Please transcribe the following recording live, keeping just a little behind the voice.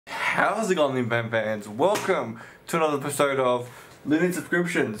How's it going, Lyndan fans? Welcome to another episode of Lyndan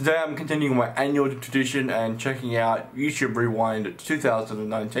Subscriptions. Today I'm continuing my annual tradition and checking out YouTube Rewind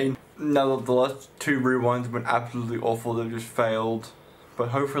 2019. Now that the last two rewinds have been absolutely awful, they've just failed. But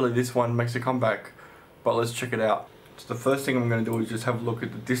hopefully this one makes a comeback. But let's check it out. So the first thing I'm going to do is just have a look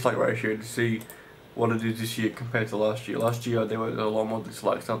at the dislike ratio to see what it is this year compared to last year. Last year there were a lot more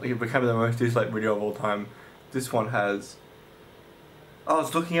dislikes. I think it became the most disliked video of all time. This one has... I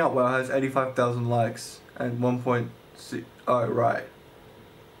was looking up, well, it has 85,000 likes and 1.6... Oh, right.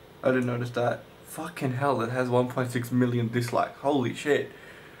 I didn't notice that. Fucking hell, it has 1.6 million dislikes. Holy shit.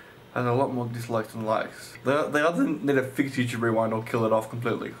 Has a lot more dislikes than likes. They either need to fix YouTube Rewind or kill it off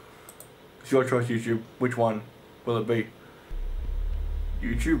completely. It's your choice, YouTube. Which one will it be?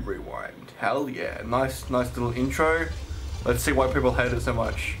 YouTube Rewind. Hell yeah. Nice little intro. Let's see why people hate it so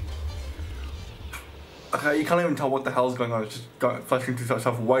much. Okay, you can't even tell what the hell's going on. It's just flashing through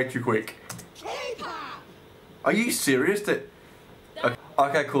stuff way too quick. Are you serious?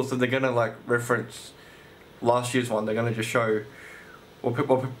 Okay, cool. So they're gonna like reference last year's one. They're gonna just show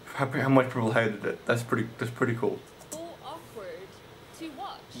how much people hated it. That's pretty cool. Awkward to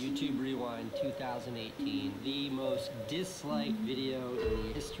watch. YouTube Rewind 2018, the most disliked video in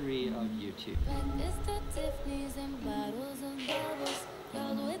the history of YouTube.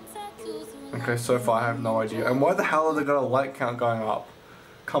 Okay, so far I have no idea. And why the hell are they got a like count going up?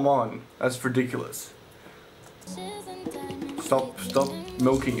 Come on, that's ridiculous. Stop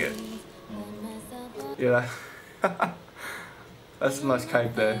milking it. Yeah. That's a nice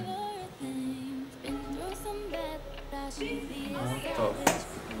cake there.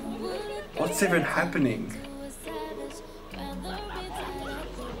 What's even happening?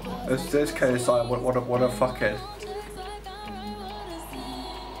 There's KSI, what a fuckhead.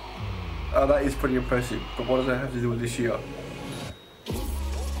 Oh, that is pretty impressive, but what does that have to do with this year?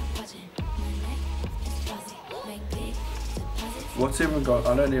 What's even going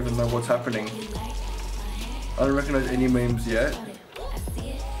on? I don't even know what's happening. I don't recognize any memes yet.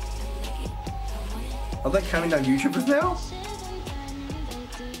 Are they counting down YouTubers now?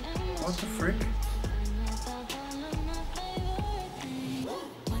 What the frick?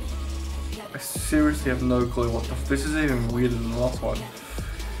 I seriously have no clue what the this is even weirder than the last one.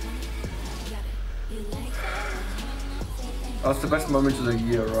 Oh, it's the best moment of the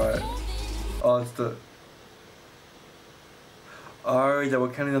year, right? Oh, it's the... Oh, they were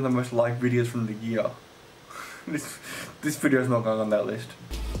counting down the most liked videos from the year. This video is not going on that list.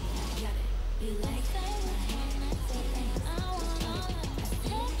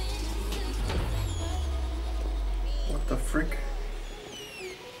 What the frick?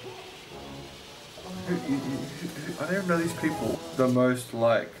 I don't even know these people. The most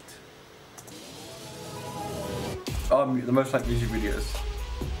liked. The most liked music videos.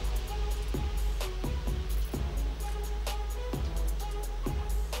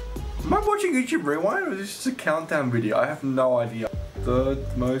 Am I watching YouTube Rewind or is this just a countdown video? I have no idea.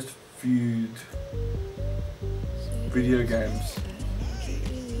 Third most viewed video games.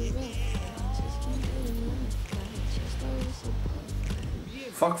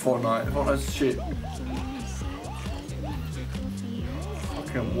 Fuck Fortnite. Fortnite's shit.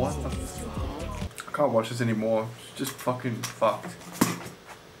 Fucking what the fuck? I can't watch this anymore. It's just fucking fucked.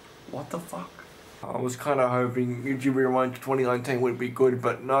 What the fuck? I was kind of hoping YouTube Rewind 2019 would be good,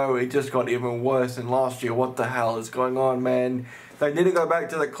 but no, it just got even worse than last year. What the hell is going on, man? They need to go back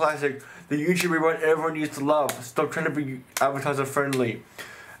to the classic, the YouTube Rewind everyone used to love. Stop trying to be advertiser friendly.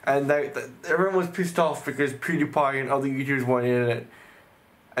 And everyone was pissed off because PewDiePie and other YouTubers weren't in it.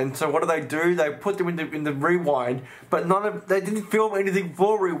 And so what do? They put them in the Rewind, but they didn't film anything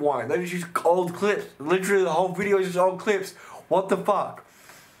for Rewind. They just used old clips. Literally the whole video is just old clips. What the fuck?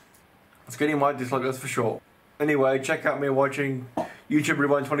 It's getting my dislike, that's for sure. Anyway, check out me watching YouTube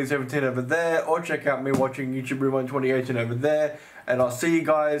Rewind 2017 over there, or check out me watching YouTube Rewind 2018 over there. And I'll see you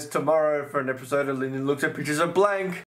guys tomorrow for an episode of Lyndan Looks at Pictures of Blank.